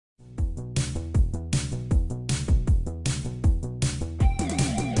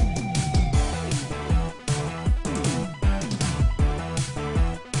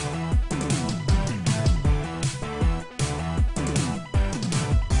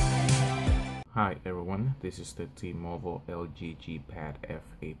Hi everyone, this is the T-Mobile LG G Pad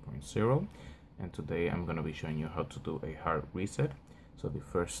F8.0 and today I'm going to be showing you how to do a hard reset. So the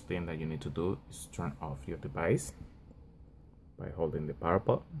first thing that you need to do is turn off your device by holding the power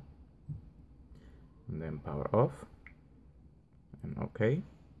button and then power off and OK.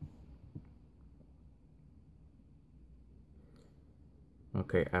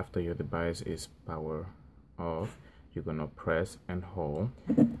 Okay, after your device is power off, you're going to press and hold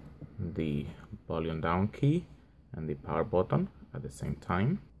the volume down key and the power button at the same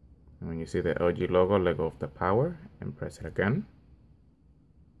time. And when you see the LG logo, let go of the power and press it again.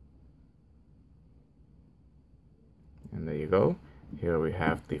 And there you go. Here we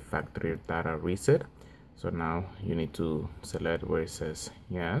have the factory data reset. So now you need to select where it says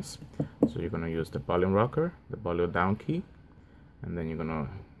yes. So you're going to use the volume rocker, the volume down key, and then you're going to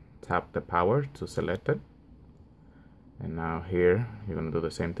tap the power to select it. And now here you're going to do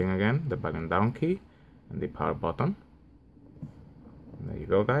the same thing again, the volume down key and the power button. And there you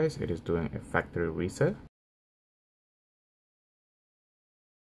go guys, it is doing a factory reset.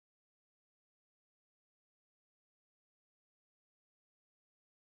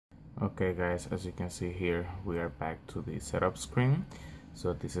 Okay guys, as you can see here, we are back to the setup screen.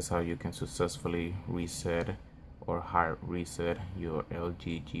 So this is how you can successfully reset or hard reset your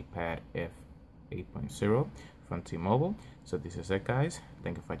LG G Pad F8.0 from T-Mobile. So this is it guys,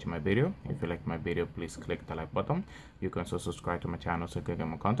 thank you for watching my video. If you like my video, please click the like button. You can also subscribe to my channel so you can get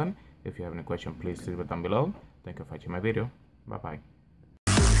more content. If you have any question, please leave it down below. Thank you for watching my video. Bye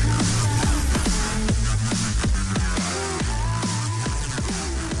bye.